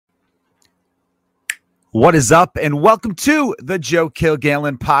What is up, and welcome to the Joe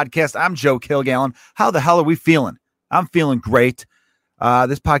Kilgallen podcast. I'm Joe Kilgallen. How the hell are we feeling? I'm feeling great.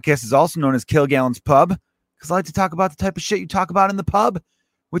 This podcast is also known as Kilgallen's Pub because I like to talk about the type of shit you talk about in the pub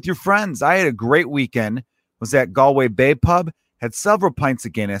with your friends. I had a great weekend. Was at Galway Bay Pub. Had several pints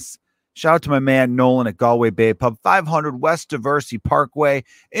of Guinness. Shout out to my man Nolan at Galway Bay Pub, 500 West Diversey Parkway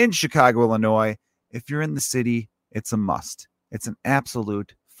in Chicago, Illinois. If you're in the city, it's a must. It's an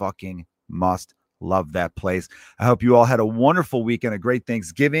absolute fucking must. Love that place. I hope you all had a wonderful weekend, a great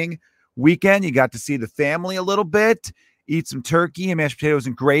Thanksgiving weekend. You got to see the family a little bit, eat some turkey and mashed potatoes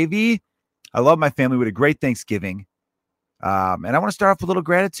and gravy. I love my family. We had a great Thanksgiving. And I want to start off with a little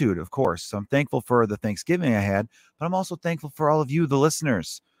gratitude, of course. So I'm thankful for the Thanksgiving I had, but I'm also thankful for all of you, the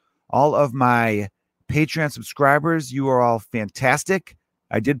listeners, all of my Patreon subscribers. You are all fantastic.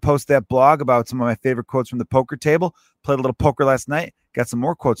 I did post that blog about some of my favorite quotes from the poker table. Played a little poker last night. Got some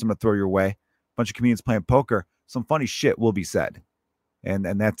more quotes I'm going to throw your way. Bunch of comedians playing poker, some funny shit will be said. And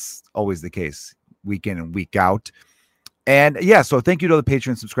that's always the case week in and week out. And yeah, so thank you to the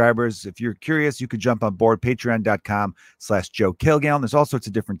Patreon subscribers. If you're curious, you could jump on board, patreon.com/Joe Kilgallen. There's all sorts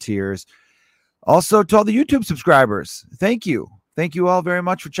of different tiers. Also to all the YouTube subscribers, thank you. Thank you all very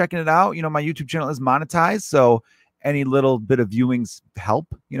much for checking it out. You know, my YouTube channel is monetized, so any little bit of viewings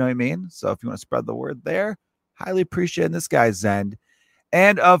help, you know what I mean? So if you want to spread the word there, highly appreciate this guy's end.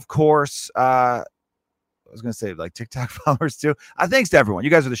 And of course, I was going to say like TikTok followers too. Thanks to everyone. You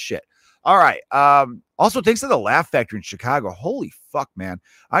guys are the shit. All right. Also, thanks to the Laugh Factory in Chicago. Holy fuck, man.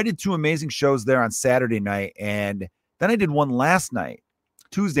 I did 2 amazing shows there on Saturday night. And then I did one last night,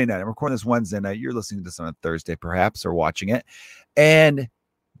 Tuesday night. I'm recording this Wednesday night. You're listening to this on a Thursday, perhaps, or watching it. And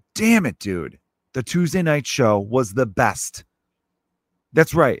damn it, dude. The Tuesday night show was the best.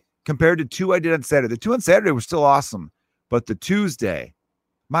 That's right. Compared to 2 I did on Saturday. The 2 on Saturday were still awesome. But the Tuesday,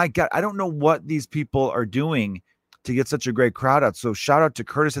 my God, I don't know what these people are doing to get such a great crowd out. So shout out to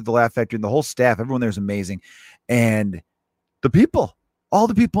Curtis at the Laugh Factory and the whole staff. Everyone there is amazing. And the people, all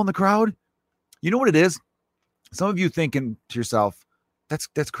the people in the crowd, you know what it is? Some of you thinking to yourself, that's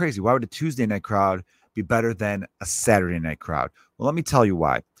crazy. Why would a Tuesday night crowd be better than a Saturday night crowd? Well, let me tell you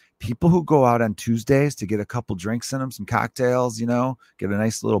why. People who go out on Tuesdays to get a couple drinks in them, some cocktails, you know, get a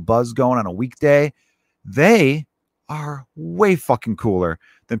nice little buzz going on a weekday, they are way fucking cooler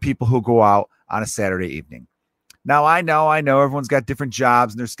than people who go out on a Saturday evening. Now, I know everyone's got different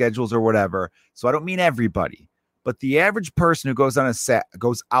jobs and their schedules or whatever, so I don't mean everybody, but the average person who goes out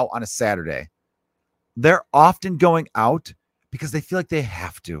on a Saturday, they're often going out because they feel like they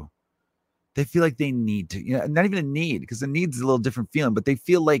have to. They feel like they need to, you know, not even a need, because the need's a little different feeling, but they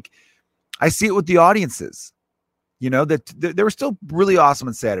feel like, I see it with the audiences, you know, that they were still really awesome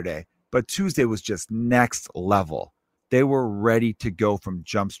on Saturday, but Tuesday was just next level. They were ready to go from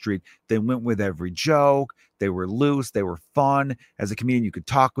Jump Street. They went with every joke. They were loose. They were fun. As a comedian, you could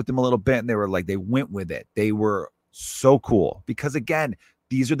talk with them a little bit, and they went with it. They were so cool because, again,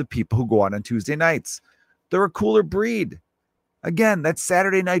 these are the people who go out on Tuesday nights. They're a cooler breed. Again, that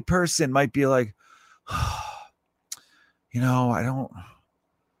Saturday night person might be like, you know, I'm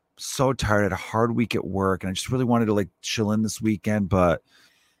so tired. I had a hard week at work, and I just really wanted to like chill in this weekend, but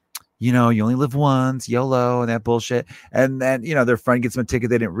you know, you only live once, YOLO, and that bullshit. And then, you know, their friend gets them a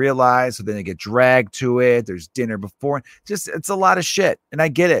ticket they didn't realize, so then they get dragged to it. There's dinner before. Just, it's a lot of shit. And I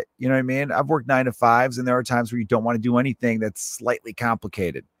get it. You know what I mean? I've worked 9 to 5s, and there are times where you don't want to do anything that's slightly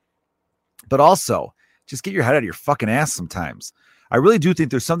complicated. But also, just get your head out of your fucking ass sometimes. I really do think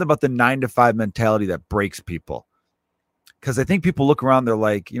there's something about the 9 to 5 mentality that breaks people. Because I think people look around, they're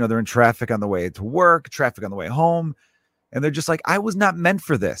like, you know, they're in traffic on the way to work, traffic on the way home, and they're just like, I was not meant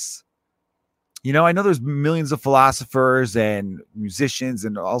for this. You know, I know there's millions of philosophers and musicians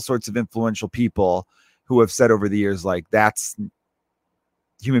and all sorts of influential people who have said over the years, like, that's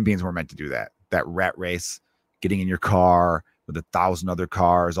human beings weren't meant to do that. That rat race, getting in your car with 1,000 other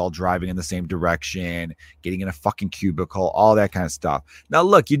cars, all driving in the same direction, getting in a fucking cubicle, all that kind of stuff. Now,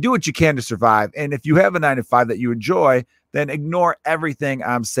 look, you do what you can to survive. And if you have a 9 to 5 that you enjoy, then ignore everything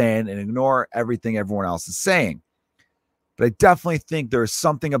I'm saying and ignore everything everyone else is saying. But I definitely think there's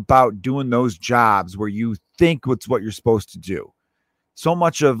something about doing those jobs where you think it's what you're supposed to do. So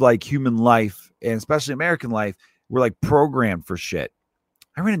much of like human life, and especially American life, we're like programmed for shit.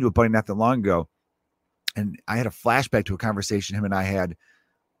 I ran into a buddy not that long ago, and I had a flashback to a conversation him and I had,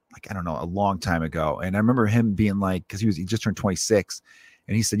 like, I don't know, a long time ago. And I remember him being like, because he just turned 26.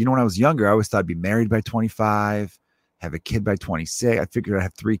 And he said, you know, when I was younger, I always thought I'd be married by 25. Have a kid by 26. I figured I'd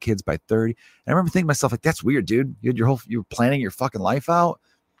have 3 kids by 30. And I remember thinking to myself, like, that's weird, dude. You're planning your fucking life out.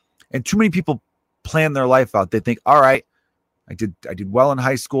 And too many people plan their life out. They think, all right, I did well in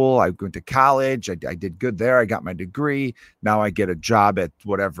high school. I went to college. I did good there. I got my degree. Now I get a job at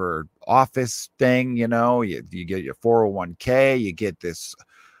whatever office thing, you get your 401k, you get this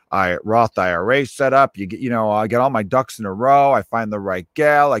Roth IRA set up. You get, I get all my ducks in a row. I find the right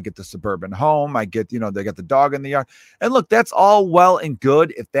gal. I get the suburban home. I get, they got the dog in the yard. And look, that's all well and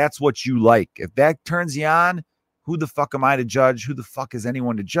good if that's what you like. If that turns you on, who the fuck am I to judge? Who the fuck is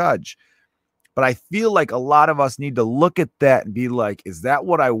anyone to judge? But I feel like a lot of us need to look at that and be like, is that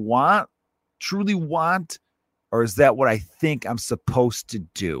what I want, truly want? Or is that what I think I'm supposed to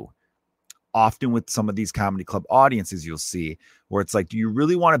do? Often with some of these comedy club audiences, you'll see where it's like, do you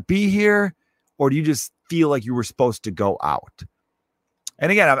really want to be here? Or do you just feel like you were supposed to go out?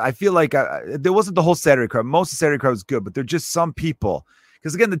 And again, I feel like there wasn't the whole Saturday crowd. Most of the Saturday crowd was good, but there're just some people.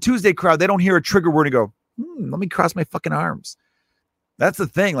 Because again, the Tuesday crowd, they don't hear a trigger word and go, let me cross my fucking arms. That's the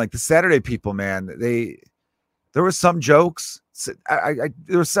thing. Like the Saturday people, man, there were some jokes.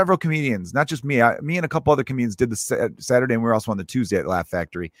 There were several comedians, not just me. Me and a couple other comedians did the Saturday, and we were also on the Tuesday at Laugh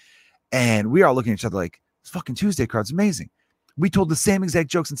Factory. And we are all looking at each other like, this fucking Tuesday crowd's amazing. We told the same exact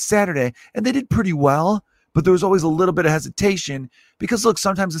jokes on Saturday, and they did pretty well, but there was always a little bit of hesitation because, look,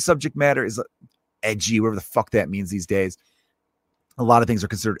 sometimes the subject matter is edgy, whatever the fuck that means these days. A lot of things are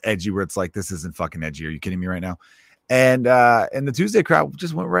considered edgy where it's like, this isn't fucking edgy. Are you kidding me right now? And the Tuesday crowd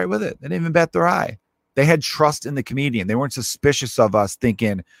just went right with it. They didn't even bat their eye. They had trust in the comedian. They weren't suspicious of us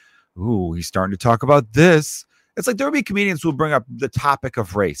thinking, ooh, he's starting to talk about this. It's like there will be comedians who will bring up the topic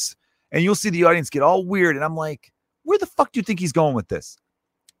of race. And you'll see the audience get all weird. And I'm like, where the fuck do you think he's going with this?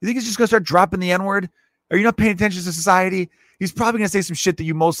 You think he's just going to start dropping the N-word? Are you not paying attention to society? He's probably going to say some shit that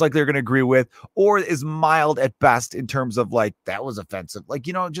you most likely are going to agree with, or is mild at best in terms of like, that was offensive. Like,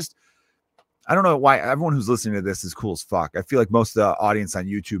 just, I don't know why everyone who's listening to this is cool as fuck. I feel like most of the audience on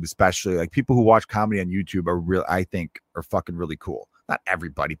YouTube, especially like people who watch comedy on YouTube are real, I think are fucking really cool. Not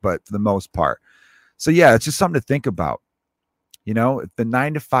everybody, but for the most part. So yeah, it's just something to think about. The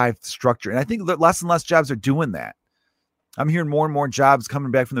 9-to-5 structure. And I think that less and less jobs are doing that. I'm hearing more and more jobs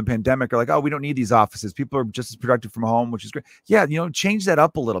coming back from the pandemic are like, oh, we don't need these offices. People are just as productive from home, which is great. Yeah, change that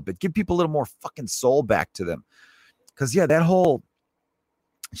up a little bit. Give people a little more fucking soul back to them. Because, yeah, that whole,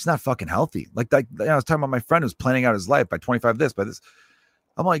 it's not fucking healthy. Like I was talking about my friend who's planning out his life by 25 this, by this.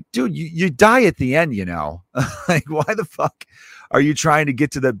 I'm like, dude, you die at the end, Like, why the fuck are you trying to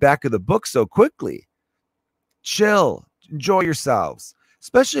get to the back of the book so quickly? Chill. Enjoy yourselves,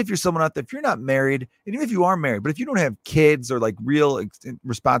 especially if you're someone out there, if you're not married, and even if you are married, but if you don't have kids or like real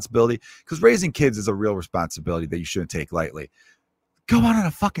responsibility, because raising kids is a real responsibility that you shouldn't take lightly. Go out on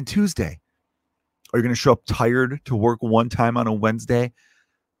a fucking Tuesday. Are you going to show up tired to work one time on a Wednesday?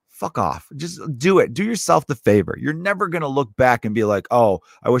 Fuck off. Just do it. Do yourself the favor. You're never going to look back and be like, oh,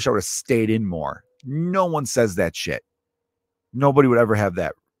 I wish I would have stayed in more. No one says that shit. Nobody would ever have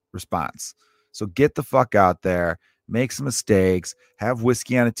that response. So get the fuck out there. Make some mistakes, have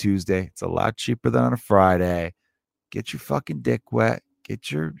whiskey on a Tuesday. It's a lot cheaper than on a Friday. Get your fucking dick wet.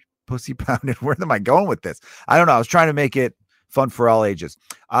 Get your pussy pounded. Where am I going with this? I don't know. I was trying to make it fun for all ages.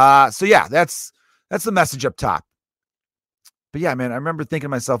 So yeah, that's the message up top. But yeah, man, I remember thinking to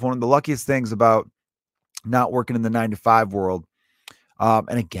myself, one of the luckiest things about not working in the 9-to-5 world,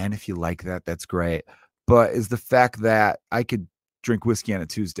 and again, if you like that, that's great, but is the fact that I could drink whiskey on a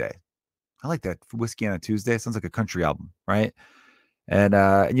Tuesday. I like that. Whiskey on a Tuesday. It sounds like a country album, right? And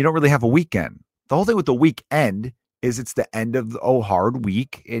you don't really have a weekend. The whole thing with the weekend is it's the end of the hard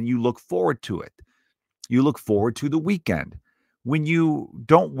week, and you look forward to it. You look forward to the weekend. When you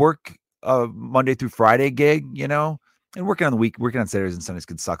don't work a Monday through Friday gig, and working on Saturdays and Sundays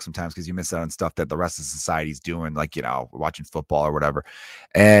can suck sometimes because you miss out on stuff that the rest of society's doing, like, watching football or whatever.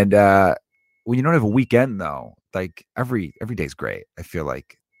 And when you don't have a weekend, though, like every day's great. I feel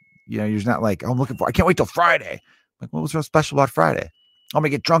like. You're just not like, oh, I can't wait till Friday. Like, what was so special about Friday? I'm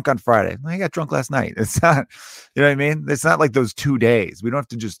going to get drunk on Friday. I got drunk last night. It's not, you know what I mean? It's not like those 2 days. We don't have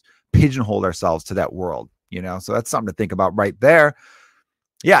to just pigeonhole ourselves to that world, So that's something to think about right there.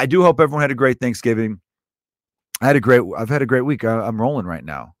 Yeah, I do hope everyone had a great Thanksgiving. I've had a great week. I'm rolling right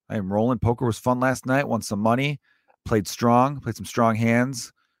now. I am rolling. Poker was fun last night. Won some money. Played some strong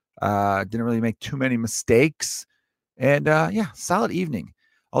hands. Didn't really make too many mistakes. And yeah, solid evening.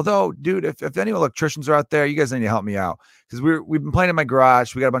 Although, dude, if any electricians are out there, you guys need to help me out because we've been playing in my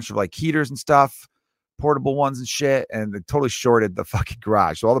garage. We got a bunch of like heaters and stuff, portable ones and shit, and they totally shorted the fucking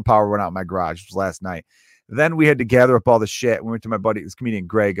garage. So all the power went out in my garage. It was last night. Then we had to gather up all the shit. We went to my buddy, this comedian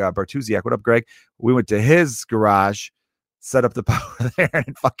Greg Bartusiak. What up, Greg? We went to his garage, set up the power there,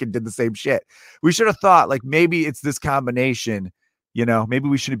 and fucking did the same shit. We should have thought like maybe it's this combination. Maybe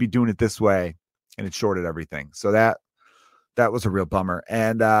we shouldn't be doing it this way, and it shorted everything. So that that was a real bummer.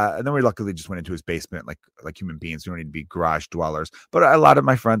 And then we luckily just went into his basement like human beings. We don't need to be garage dwellers. But a lot of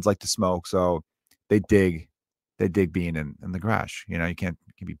my friends like to smoke, so they dig being in the garage. You know, you can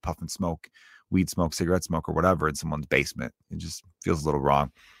be puffing smoke, weed smoke, cigarette smoke, or whatever in someone's basement. It just feels a little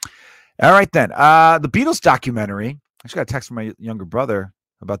wrong. All right, then. The Beatles documentary. I just got a text from my younger brother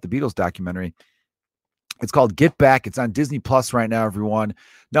about the Beatles documentary. It's called Get Back. It's on Disney Plus right now, everyone.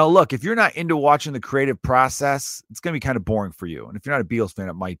 Now, look, if you're not into watching the creative process, it's going to be kind of boring for you. And if you're not a Beatles fan,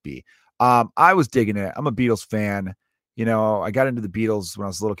 it might be. I was digging it. I'm a Beatles fan. You know, I got into the Beatles when I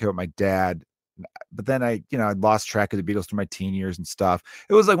was a little kid with my dad. But then I lost track of the Beatles through my teen years and stuff.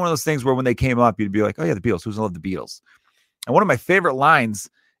 It was like one of those things where when they came up, you'd be like, oh, yeah, the Beatles. Who's going to love the Beatles? And one of my favorite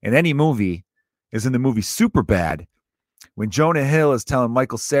lines in any movie is in the movie Superbad, when Jonah Hill is telling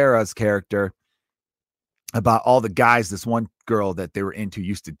Michael Cera's character about all the guys this one girl that they were into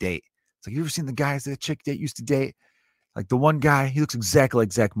used to date. It's like, you ever seen the guys that chick that used to date? Like the one guy, he looks exactly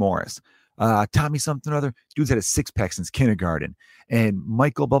like Zach Morris. Tommy something or other. Dude's had a six-pack since kindergarten. And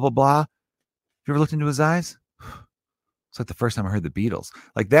Michael blah, blah, blah. You ever looked into his eyes? It's like the first time I heard the Beatles.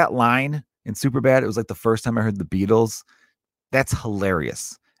 Like that line in Superbad, it was like the first time I heard the Beatles. That's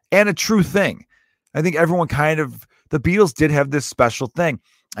hilarious. And a true thing. I think everyone the Beatles did have this special thing.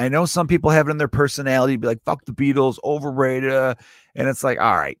 I know some people have it in their personality, be like, fuck the Beatles, overrated. And it's like,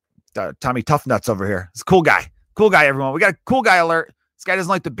 all right, Tommy Tough Nuts over here. It's a cool guy. Cool guy, everyone. We got a cool guy alert. This guy doesn't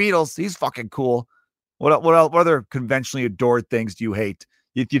like the Beatles. He's fucking cool. What other conventionally adored things do you hate?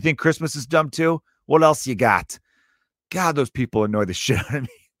 Do you think Christmas is dumb too? What else you got? God, those people annoy the shit out of me.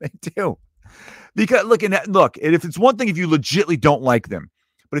 They do. Because look, if it's one thing if you legitimately don't like them,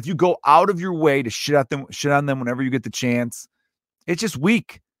 but if you go out of your way to shit on them whenever you get the chance, it's just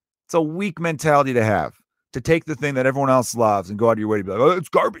weak. It's a weak mentality to have, to take the thing that everyone else loves and go out of your way to be like, oh, it's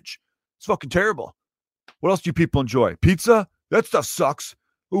garbage. It's fucking terrible. What else do you people enjoy? Pizza? That stuff sucks.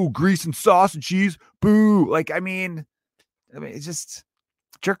 Ooh, grease and sauce and cheese. Boo. Like, I mean, it's just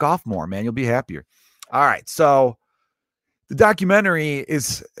jerk off more, man. You'll be happier. All right. So the documentary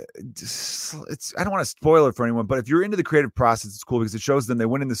is, I don't want to spoil it for anyone, but if you're into the creative process, it's cool because it shows them they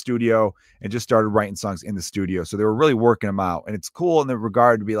went in the studio and just started writing songs in the studio. So they were really working them out. And it's cool in the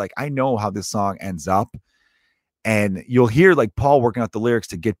regard to be like, I know how this song ends up. And you'll hear like Paul working out the lyrics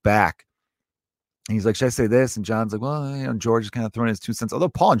to Get Back. And he's like, should I say this? And John's like, well, George is kind of throwing his 2 cents. Although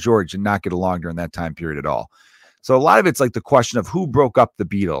Paul and George did not get along during that time period at all. So a lot of it's like the question of who broke up the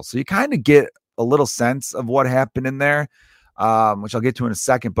Beatles. So you kind of get a little sense of what happened in there, which I'll get to in a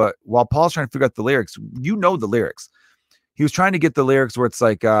second. But while Paul's trying to figure out the lyrics, the lyrics. He was trying to get the lyrics where it's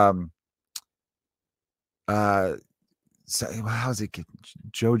like, so how's it?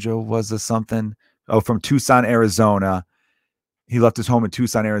 JoJo was this something? Oh, from Tucson, Arizona. He left his home in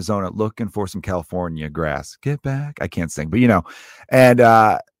Tucson, Arizona, looking for some California grass. Get back. I can't sing, but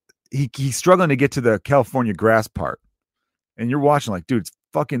and he's struggling to get to the California grass part. And you're watching like, dude, it's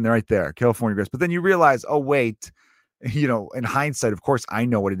fucking right there, California grass. But then you realize, oh, wait, in hindsight, of course, I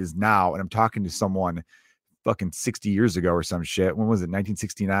know what it is now. And I'm talking to someone fucking 60 years ago or some shit. When was it?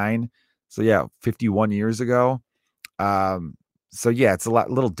 1969. So yeah, 51 years ago. So yeah, it's a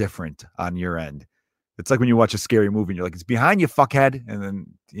little different on your end. It's like when you watch a scary movie and you're like, it's behind you, fuckhead. And then,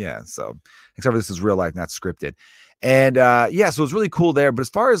 yeah. So except for this is real life, not scripted. And so it's really cool there. But as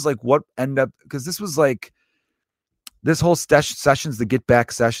far as like what ended up, because this was like this whole sessions, the Get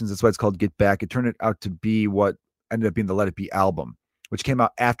Back sessions, that's why it's called Get Back. It turned out to be what ended up being the Let It Be album, which came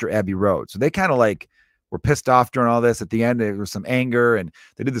out after Abbey Road. So they kind of like were pissed off during all this. At the end, there was some anger, and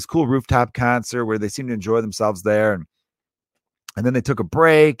they did this cool rooftop concert where they seemed to enjoy themselves there. And then they took a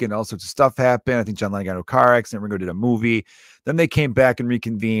break and all sorts of stuff happened. I think John Lennon got into a car accident. Ringo did a movie. Then they came back and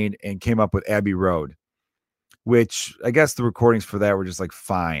reconvened and came up with Abbey Road, which I guess the recordings for that were just like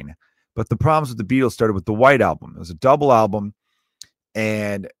fine. But the problems with the Beatles started with the White Album. It was a double album.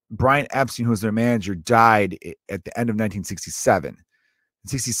 And Brian Epstein, who was their manager, died at the end of 1967. In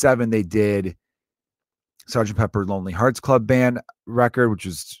 67, they did Sgt. Pepper Lonely Hearts Club Band record, which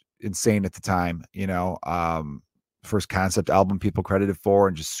was insane at the time, first concept album people credited for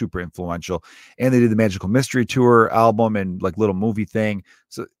and just super influential. And they did the Magical Mystery Tour album and like little movie thing.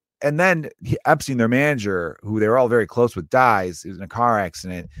 So, and then Epstein, their manager, who they were all very close with, dies. It was in a car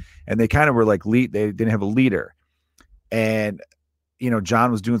accident. And they kind of were like, they didn't have a leader. And,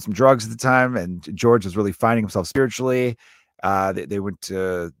 John was doing some drugs at the time and George was really finding himself spiritually. They went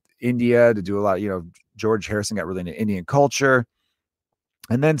to India to do a lot. George Harrison got really into Indian culture.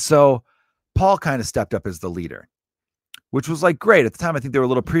 And then so Paul kind of stepped up as the leader, which was like great at the time. I think they were a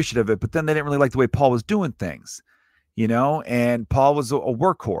little appreciative of it, but then they didn't really like the way Paul was doing things. and Paul was a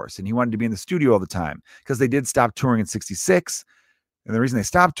workhorse and he wanted to be in the studio all the time because they did stop touring in 66. And the reason they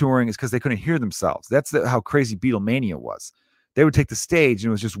stopped touring is because they couldn't hear themselves. That's how crazy Beatlemania was. They would take the stage and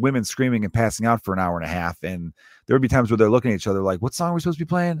it was just women screaming and passing out for an hour and a half. And there would be times where they're looking at each other like, what song are we supposed to be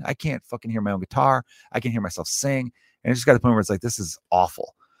playing? I can't fucking hear my own guitar. I can hear myself sing. And it just got to the point where it's like, this is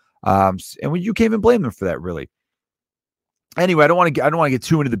awful. And you can't even blame them for that, really. Anyway, I don't want to get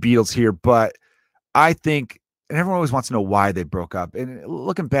too into the Beatles here, but I think, and everyone always wants to know why they broke up. And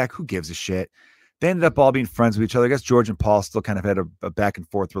looking back, who gives a shit? They ended up all being friends with each other. I guess George and Paul still kind of had a back and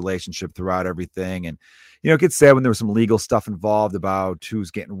forth relationship throughout everything. And, it gets sad when there was some legal stuff involved about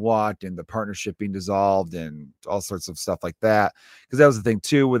who's getting what and the partnership being dissolved and all sorts of stuff like that. Because that was the thing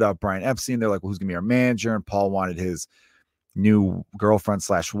too, without Brian Epstein, they're like, well, who's going to be our manager? And Paul wanted his new girlfriend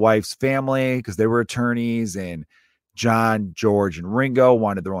 / wife's family because they were attorneys. And John, George, and Ringo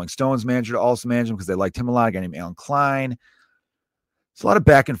wanted the Rolling Stones manager to also manage them because they liked him a lot. A guy named Alan Klein. It's a lot of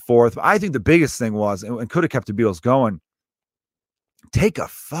back and forth. But I think the biggest thing was, and could have kept the Beatles going, take a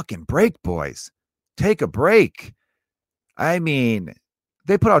fucking break, boys. Take a break. I mean,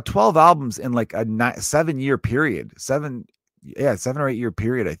 they put out 12 albums in like a 7-year period. 7 or 8 year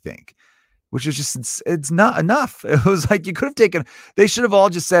period, I think, which is just, it's not enough. It was like, you could have taken, they should have all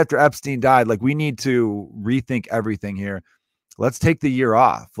just said after Epstein died, like, we need to rethink everything here. Let's take the year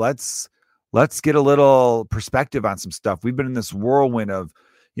off. Let's get a little perspective on some stuff. We've been in this whirlwind of,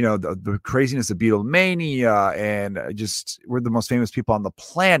 the craziness of Beatlemania, and just we're the most famous people on the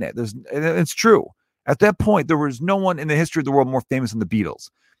planet. It's true. At that point, there was no one in the history of the world more famous than the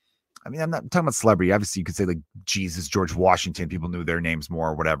Beatles. I mean, I'm not talking about celebrity. Obviously, you could say like Jesus, George Washington. People knew their names more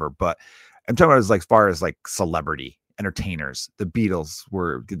or whatever. But I'm talking about as far as like celebrity entertainers. The Beatles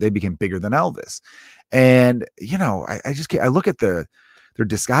they became bigger than Elvis. And, I look at their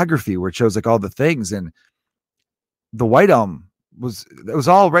discography where it shows like all the things, and the White Album was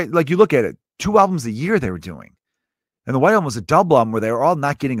all right. Like, you look at it, 2 albums a year they were doing. And the White Album was a double album where they were all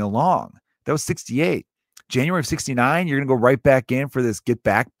not getting along. That was 68. January of 69, you're going to go right back in for this Get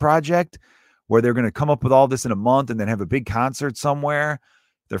Back project where they're going to come up with all this in a month and then have a big concert somewhere,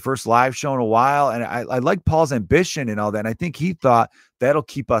 their first live show in a while. And I like Paul's ambition and all that. And I think he thought that'll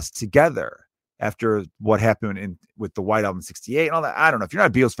keep us together after what happened with the White Album in 68 and all that. I don't know. If you're not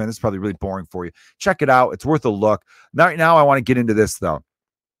a Beatles fan, this is probably really boring for you. Check it out. It's worth a look. Now I want to get into this, though.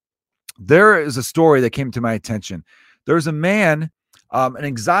 There is a story that came to my attention. There's a man, an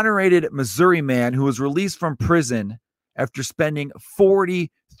exonerated Missouri man who was released from prison after spending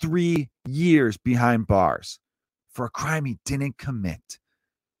 43 years behind bars for a crime he didn't commit.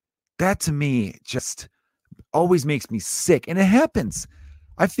 That to me just always makes me sick. And it happens.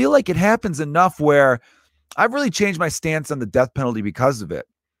 I feel like it happens enough where I've really changed my stance on the death penalty because of it.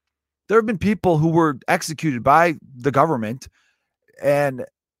 There have been people who were executed by the government, and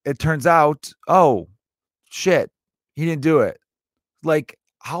it turns out, oh, shit, he didn't do it. Like,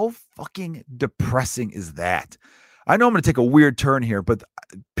 how fucking depressing is that? I know I'm going to take a weird turn here, but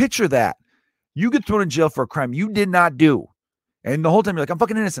picture that. You get thrown in jail for a crime you did not do. And the whole time you're like, I'm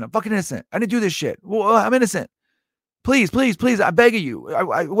fucking innocent. I'm fucking innocent. I didn't do this shit. Well, I'm innocent. Please, please, please. I beg of you.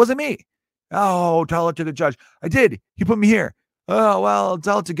 It wasn't me. Oh, tell it to the judge. I did. He put me here. Oh, well,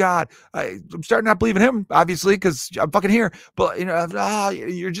 tell it to God. I'm starting not believing him, obviously, because I'm fucking here. But,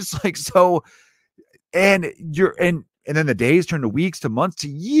 you're just like, so, and then the days turn to weeks, to months, to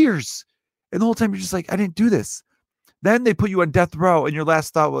years. And the whole time you're just like, I didn't do this. Then they put you on death row, and your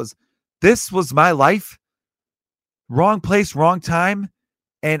last thought was, this was my life. Wrong place, wrong time.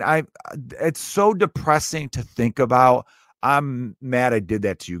 And it's so depressing to think about. I'm mad I did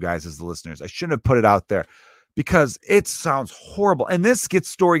that to you guys as the listeners. I shouldn't have put it out there because it sounds horrible. And this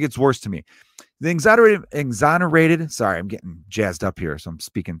story gets worse to me. The exonerated, sorry, I'm getting jazzed up here, so I'm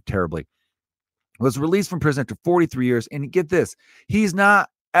speaking terribly, was released from prison after 43 years. And get this, he's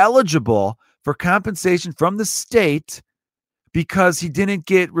not eligible for compensation from the state because he didn't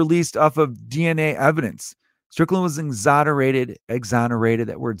get released off of DNA evidence. Strickland was exonerated,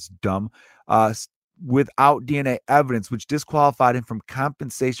 that word's dumb, without DNA evidence, which disqualified him from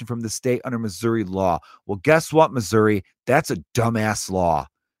compensation from the state under Missouri law. Well, guess what, Missouri? That's a dumbass law.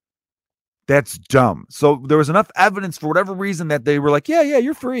 That's dumb. So there was enough evidence for whatever reason that they were like, yeah,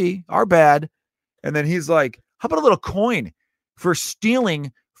 you're free. Our bad. And then he's like, how about a little coin for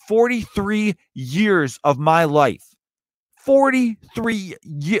stealing 43 years of my life? 43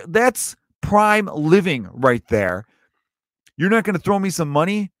 years. That's prime living right there. You're not going to throw me some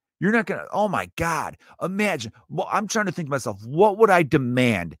money? You're not going to, oh my God. Imagine. Well, I'm trying to think to myself, what would I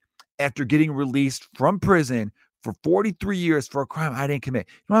demand after getting released from prison for 43 years for a crime I didn't commit?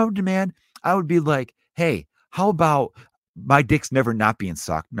 You know what I would demand? I would be like, hey, How about my dick's never not being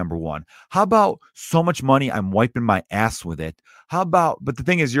sucked, number one? How about so much money I'm wiping my ass with it? How about, but the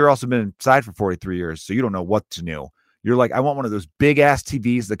thing is, you're also been inside for 43 years, so you don't know what to do. You're like, I want one of those big ass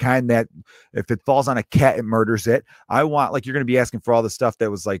TVs, the kind that if it falls on a cat, it murders it. I want, like, you're going to be asking for all the stuff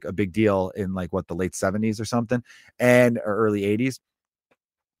that was like a big deal in like what, the late 70s or something, or early 80s.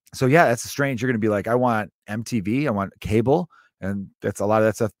 So yeah, that's strange. You're going to be like, I want MTV, I want cable. And that's a lot of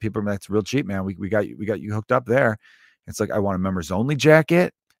that stuff. People are like, that's real cheap, man. We got you hooked up there. It's like, I want a members only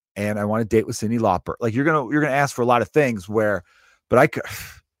jacket and I want a date with Cyndi Lauper. Like you're going to ask for a lot of things but I could,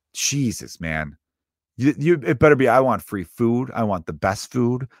 Jesus, man. It better be, I want free food. I want the best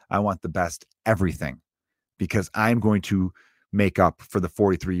food. I want the best everything, because I'm going to make up for the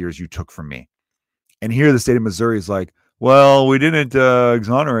 43 years you took from me. And here the state of Missouri is like, well, we didn't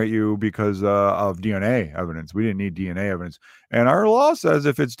exonerate you because of DNA evidence. We didn't need DNA evidence. And our law says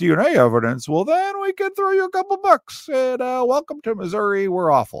if it's DNA evidence, well, then we can throw you a couple bucks. And welcome to Missouri.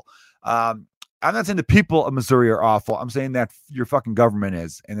 We're awful. I'm not saying the people of Missouri are awful. I'm saying that your fucking government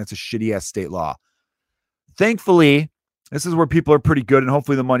is, and that's a shitty ass state law. Thankfully, this is where people are pretty good, and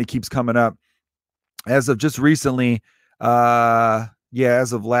hopefully the money keeps coming up. As of just recently, as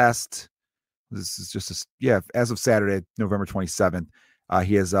of last, this is just as of Saturday, November 27th,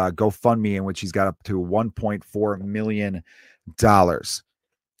 he has GoFundMe in which he's got up to $1.4 million. Yeah,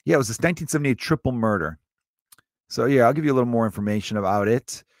 it was this 1978 triple murder. So yeah, I'll give you a little more information about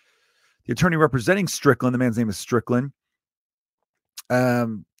it. The attorney representing Strickland, the man's name is Strickland,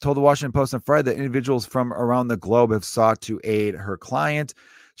 told the Washington Post on Friday that individuals from around the globe have sought to aid her client.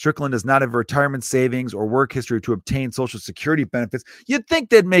 Strickland does not have retirement savings or work history to obtain Social Security benefits. You'd think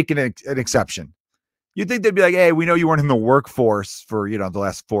they'd make an exception. You'd think they'd be like, hey, we know you weren't in the workforce for, the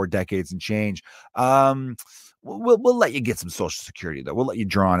last 4 decades and change. We'll let you get some Social Security, though. We'll let you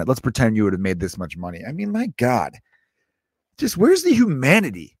draw on it. Let's pretend you would have made this much money. I mean, my God. Just where's the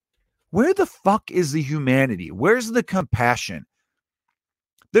humanity? Where the fuck is the humanity? Where's the compassion?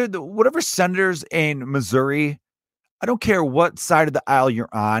 Whatever senators in Missouri, I don't care what side of the aisle you're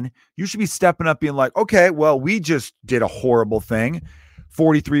on, you should be stepping up being like, okay, well, we just did a horrible thing.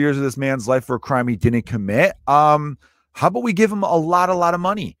 43 years of this man's life for a crime he didn't commit. How about we give him a lot of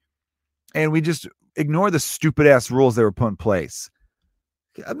money and we just ignore the stupid ass rules that were put in place?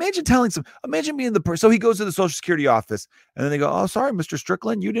 Imagine being the person. So he goes to the Social Security office and then they go, oh, sorry, Mr.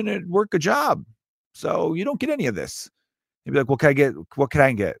 Strickland, you didn't work a job, so you don't get any of this. He'd be like, what can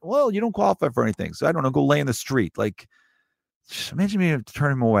I get? Well, you don't qualify for anything. So I don't know, go lay in the street. Like, imagine me to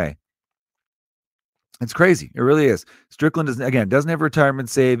turn him away. It's crazy. It really is. Strickland doesn't have retirement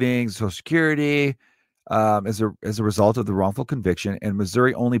savings, Social Security, as a result of the wrongful conviction. And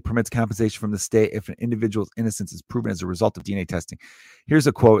Missouri only permits compensation from the state if an individual's innocence is proven as a result of DNA testing. Here's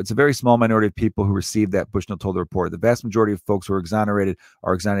a quote. It's a very small minority of people who received that, Bushnell told the reporter. The vast majority of folks who are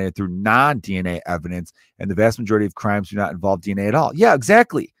exonerated through non-DNA evidence, and the vast majority of crimes do not involve DNA at all. Yeah,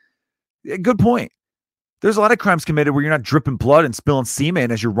 exactly. Good point. There's a lot of crimes committed where you're not dripping blood and spilling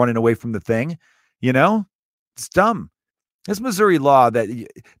semen as you're running away from the thing. It's dumb. This Missouri law that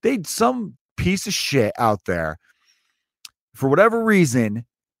some piece of shit out there for whatever reason,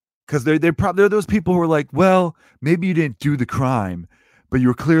 because they're those people who are like, well, maybe you didn't do the crime, but you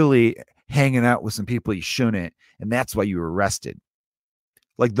were clearly hanging out with some people you shouldn't, and that's why you were arrested.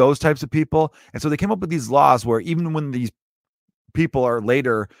 Like those types of people. And so they came up with these laws where even when these people are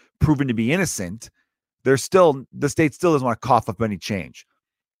later proven to be innocent, the state still doesn't want to cough up any change.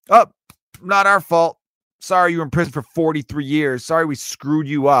 Oh, not our fault. Sorry, you were in prison for 43 years. Sorry, we screwed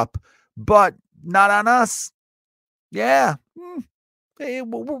you up, but not on us. Yeah. Hey,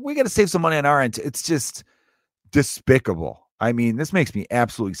 we got to save some money on our end. It's just despicable. I mean, this makes me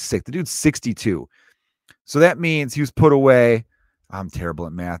absolutely sick. The dude's 62. So that means he was put away. I'm terrible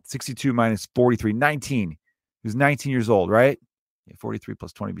at math. 62 minus 43, 19. He was 19 years old, right? Yeah, 43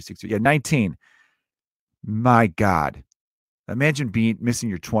 plus 20 be 62. Yeah, 19. My God. Imagine missing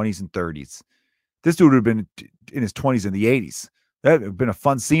your 20s and 30s. This dude would have been in his 20s in the 80s. That would have been a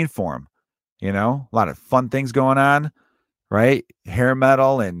fun scene for him. A lot of fun things going on, right? Hair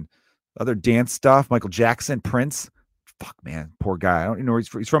metal and other dance stuff. Michael Jackson, Prince. Fuck, man. Poor guy. I don't even know where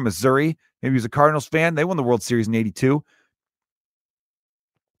he's from Missouri. Maybe he was a Cardinals fan. They won the World Series in 82.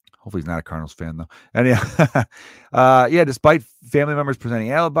 Hopefully he's not a Cardinals fan, though. And despite family members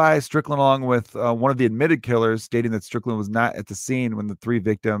presenting alibis, Strickland, along with one of the admitted killers, stating that Strickland was not at the scene when the 3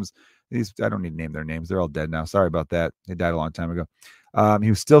 victims, I don't need to name their names. They're all dead now. Sorry about that. They died a long time ago. He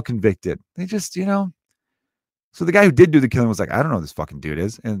was still convicted. They just, So the guy who did do the killing was like, I don't know who this fucking dude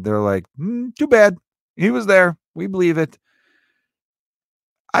is. And they're like, too bad. He was there. We believe it.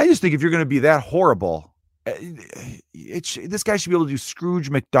 I just think if you're going to be that horrible, This guy should be able to do Scrooge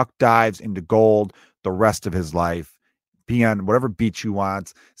McDuck dives into gold the rest of his life, be on whatever beach he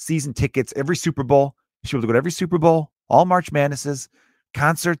wants, season tickets, every Super Bowl. He should be able to go to every Super Bowl, all March Madnesses,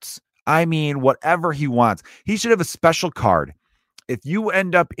 concerts. I mean, whatever he wants. He should have a special card. If you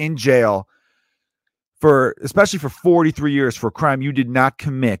end up in jail especially for 43 years for a crime you did not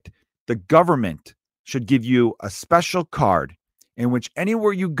commit, the government should give you a special card in which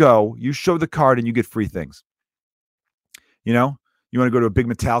anywhere you go, you show the card and you get free things. You know, you want to go to a big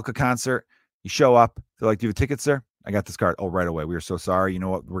Metallica concert, you show up, they're like, do you have a ticket, sir? I got this card. Oh, right away. We are so sorry. You know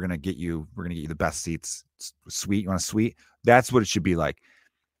what? We're going to get you the best seats. Suite. You want a suite? That's what it should be like.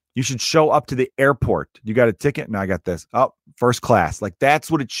 You should show up to the airport. You got a ticket? No, I got this. Oh, first class. Like,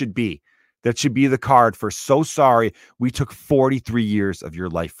 that's what it should be. That should be the card for so sorry. We took 43 years of your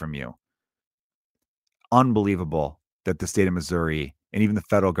life from you. Unbelievable that the state of Missouri and even the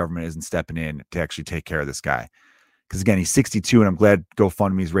federal government isn't stepping in to actually take care of this guy. Because again, he's 62 and I'm glad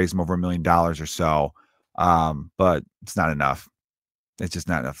GoFundMe's raised him over $1 million or so. But it's not enough. It's just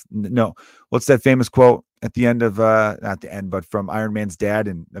not enough. No. What's that famous quote at the end of, not the end, but from Iron Man's dad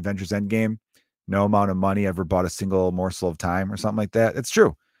in Avengers Endgame? No amount of money ever bought a single morsel of time or something like that. It's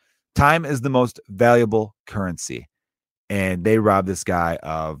true. Time is the most valuable currency. And they robbed this guy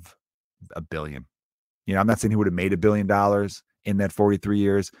of $1 billion. You know, I'm not saying he would have made $1 billion in that 43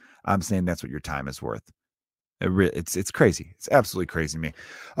 years. I'm saying that's what your time is worth. It's crazy. It's absolutely crazy to me.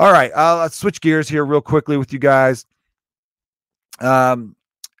 All right. Let's switch gears here real quickly with you guys. I'm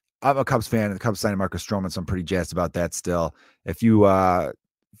a Cubs fan, and the Cubs signed Marcus Stroman, so I'm pretty jazzed about that still. If you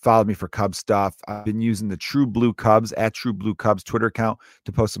followed me for Cubs stuff, I've been using the True Blue Cubs at True Blue Cubs Twitter account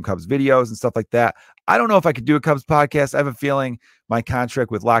to post some Cubs videos and stuff like that. I don't know if I could do a Cubs podcast. I have a feeling my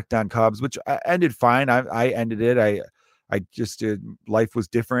contract with Locked On Cubs, which ended fine. I ended it. I just did. Life was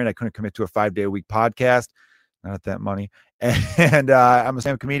different. I couldn't commit to a 5-day-a-week podcast. Not at that money. And I'm a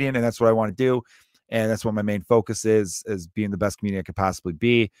stand-up comedian, and that's what I want to do. And that's what my main focus is being the best comedian I could possibly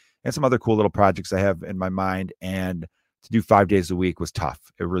be. And some other cool little projects I have in my mind. And to do 5 days a week was tough.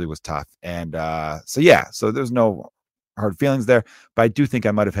 It really was tough. And so there's no hard feelings there. But I do think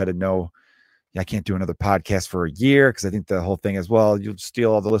I might have had I can't do another podcast for a year, because I think the whole thing is, well, you'll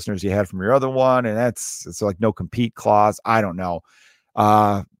steal all the listeners you had from your other one. And it's like no compete clause. I don't know.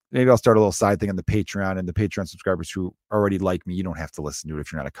 Maybe I'll start a little side thing on the Patreon, and the Patreon subscribers who already like me, you don't have to listen to it if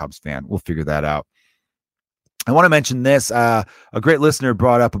you're not a Cubs fan. We'll figure that out. I want to mention this. A great listener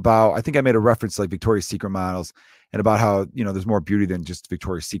brought up about, I think I made a reference to like Victoria's Secret models, and about how, there's more beauty than just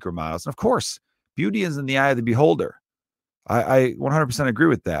Victoria's Secret models. And of course, beauty is in the eye of the beholder. I 100% agree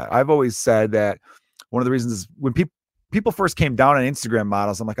with that. I've always said that one of the reasons is when people first came down on Instagram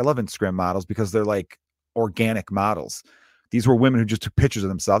models, I'm like, I love Instagram models because they're like organic models. These were women who just took pictures of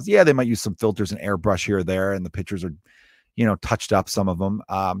themselves. Yeah, they might use some filters and airbrush here or there, and the pictures are, touched up, some of them.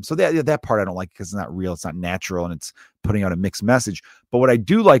 So that part I don't like, because it's not real, it's not natural, and it's putting out a mixed message. But what I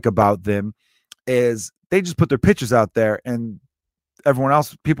do like about them is they just put their pictures out there, and everyone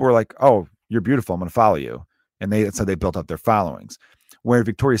else, people were like, oh, you're beautiful, I'm going to follow you. And that's how they built up their followings. Where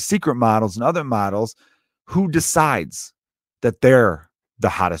Victoria's Secret models and other models, who decides that they're the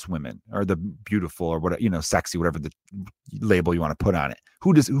hottest women or the beautiful or whatever, sexy, whatever the label you want to put on it?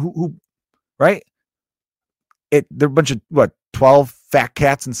 Who, right? They're a bunch of 12 fat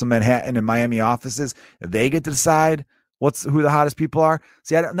cats in some Manhattan and Miami offices. They get to decide who the hottest people are.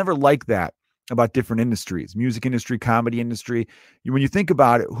 See, I never like that about different industries, music industry, comedy industry. When you think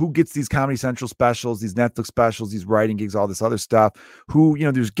about it, who gets these Comedy Central specials, these Netflix specials, these writing gigs, all this other stuff? Who,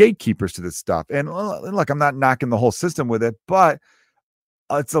 there's gatekeepers to this stuff. And look, I'm not knocking the whole system with it, but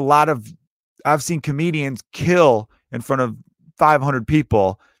it's a lot of, I've seen comedians kill in front of 500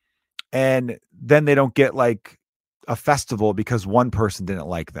 people, and then they don't get like a festival because one person didn't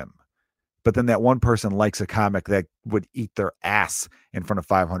like them. But then that one person likes a comic that would eat their ass in front of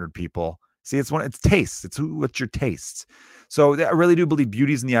 500 people. See, it's tastes. What's your tastes. So I really do believe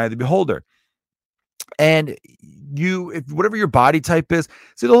beauty is in the eye of the beholder. And if whatever your body type is,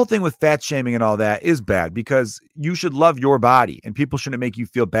 see, the whole thing with fat shaming and all that is bad, because you should love your body, and people shouldn't make you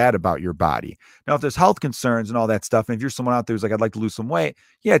feel bad about your body. Now, if there's health concerns and all that stuff, and if you're someone out there who's like, I'd like to lose some weight,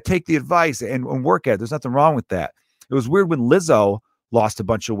 yeah, take the advice and work at it. There's nothing wrong with that. It was weird when Lizzo lost a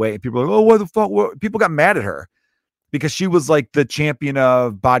bunch of weight, and people were like, oh, what the fuck? People got mad at her because she was like the champion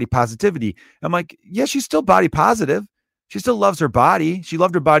of body positivity. I'm like, yeah, she's still body positive. She still loves her body. She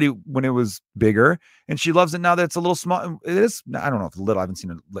loved her body when it was bigger, and she loves it now that it's a little small. It is, I don't know if little, I haven't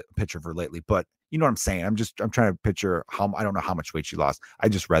seen a picture of her lately, but you know what I'm saying? I'm trying to picture I don't know how much weight she lost. I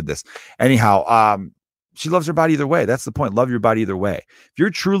just read this. Anyhow, she loves her body either way. That's the point. Love your body either way. If you're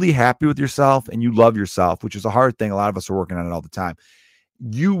truly happy with yourself and you love yourself, which is a hard thing, a lot of us are working on it all the time,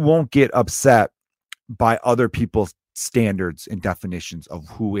 you won't get upset by other people's standards and definitions of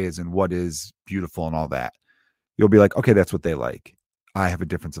who is and what is beautiful and all that. You'll be like, okay, that's what they like. I have a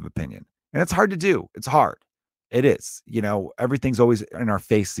difference of opinion. And it's hard to do. It's hard. It is. Everything's always in our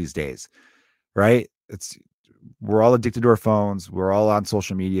face these days, right? We're all addicted to our phones. We're all on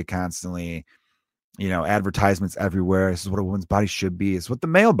social media constantly. Advertisements everywhere. This is what a woman's body should be. It's what the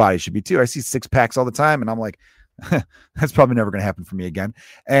male body should be too. I see 6-packs all the time and I'm like, that's probably never going to happen for me again.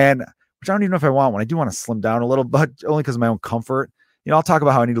 And which I don't even know if I want one. I do want to slim down a little, but only because of my own comfort. I'll talk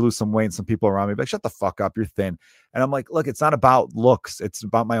about how I need to lose some weight and some people around me, but shut the fuck up. You're thin. And I'm like, look, it's not about looks. It's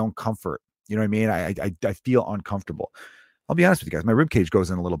about my own comfort. You know what I mean? I feel uncomfortable. I'll be honest with you guys. My rib cage goes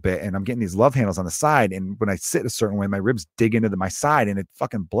in a little bit and I'm getting these love handles on the side. And when I sit a certain way, my ribs dig into my side and it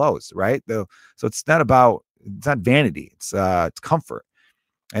fucking blows. Right. So it's not vanity. It's comfort.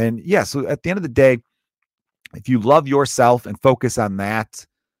 And yeah. So at the end of the day, if you love yourself and focus on that,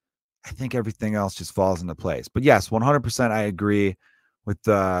 I think everything else just falls into place. But yes, 100% I agree with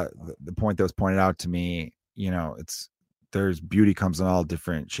the point that was pointed out to me. There's beauty comes in all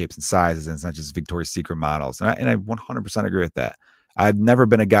different shapes and sizes, and it's not just Victoria's Secret models. And I 100% agree with that. I've never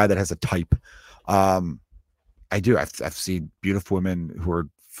been a guy that has a type. I do. I've seen beautiful women who are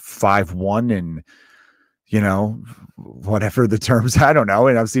 5'1" and whatever the terms, I don't know.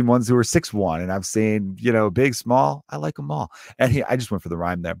 And I've seen ones who are 6'1", and I've seen, big, small. I like them all. And I just went for the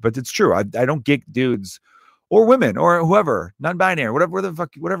rhyme there, but it's true. I don't get dudes or women or whoever, non-binary,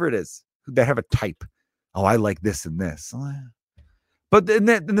 whatever it is, that have a type. Oh, I like this and this. But in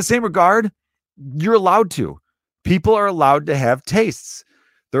the same regard, you're allowed to. People are allowed to have tastes.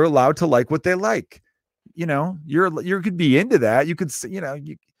 They're allowed to like what they like. You could be into that. You could,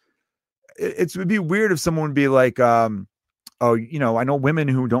 it would be weird if someone would be like, I know women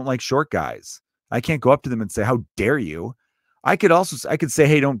who don't like short guys. I can't go up to them and say, how dare you? I could say,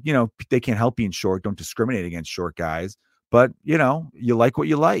 hey, they can't help being short. Don't discriminate against short guys. But, you like what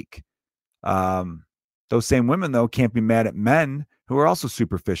you like. Those same women, though, can't be mad at men who are also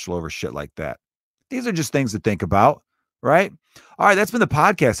superficial over shit like that. These are just things to think about, right? All right, that's been the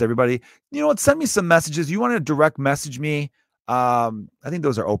podcast, everybody. You know what? Send me some messages. You want to direct message me? I think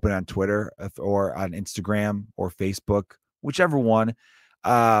those are open on Twitter or on Instagram or Facebook, whichever one.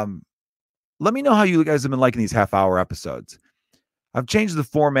 Let me know how you guys have been liking these half-hour episodes. I've changed the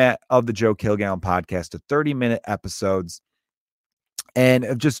format of the Joe Kilgallen podcast to 30-minute episodes and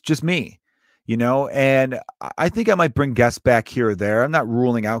of just me. And I think I might bring guests back here or there. I'm not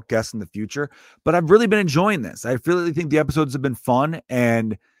ruling out guests in the future, but I've really been enjoying this. I really think the episodes have been fun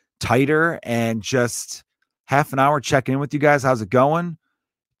and tighter, and just half an hour checking in with you guys. How's it going?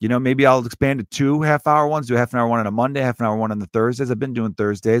 Maybe I'll expand to 2 half-hour ones, do a half an hour one on a Monday, half an hour one on the Thursdays. I've been doing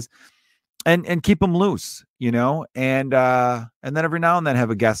Thursdays and keep them loose, and then every now and then have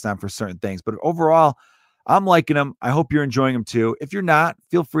a guest on for certain things. But overall, I'm liking them. I hope you're enjoying them too. If you're not,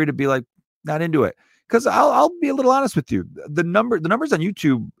 feel free to be like, not into it, because I'll be a little honest with you. The numbers on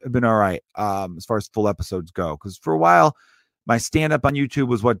YouTube have been all right as far as full episodes go, because for a while my stand-up on YouTube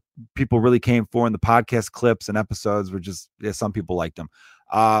was what people really came for, and the podcast clips and episodes were just, some people liked them.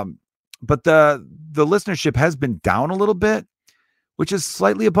 But the listenership has been down a little bit, which is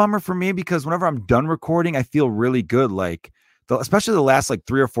slightly a bummer for me, because whenever I'm done recording, I feel really good. Like especially the last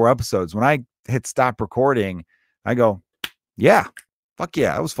 3 or 4 episodes, when I hit stop recording, I go, yeah. Fuck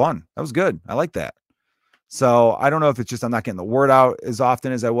yeah, that was fun. That was good. I like that. So I don't know if it's just I'm not getting the word out as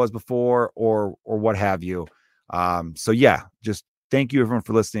often as I was before, or what have you. So yeah, just thank you everyone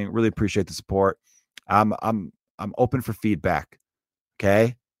for listening. Really appreciate the support. I'm open for feedback.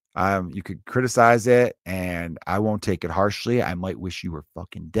 Okay. You could criticize it and I won't take it harshly. I might wish you were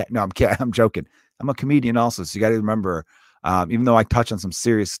fucking dead. No, I'm kidding. I'm joking. I'm a comedian also. So you got to remember, even though I touch on some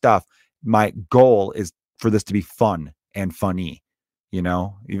serious stuff, my goal is for this to be fun and funny.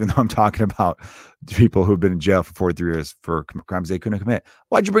 Even though I'm talking about people who've been in jail for 43 years for crimes they couldn't commit.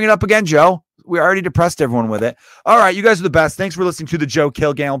 Why'd you bring it up again, Joe? We already depressed everyone with it. All right, you guys are the best. Thanks for listening to the Joe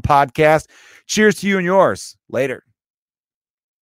Kilgallen podcast. Cheers to you and yours. Later.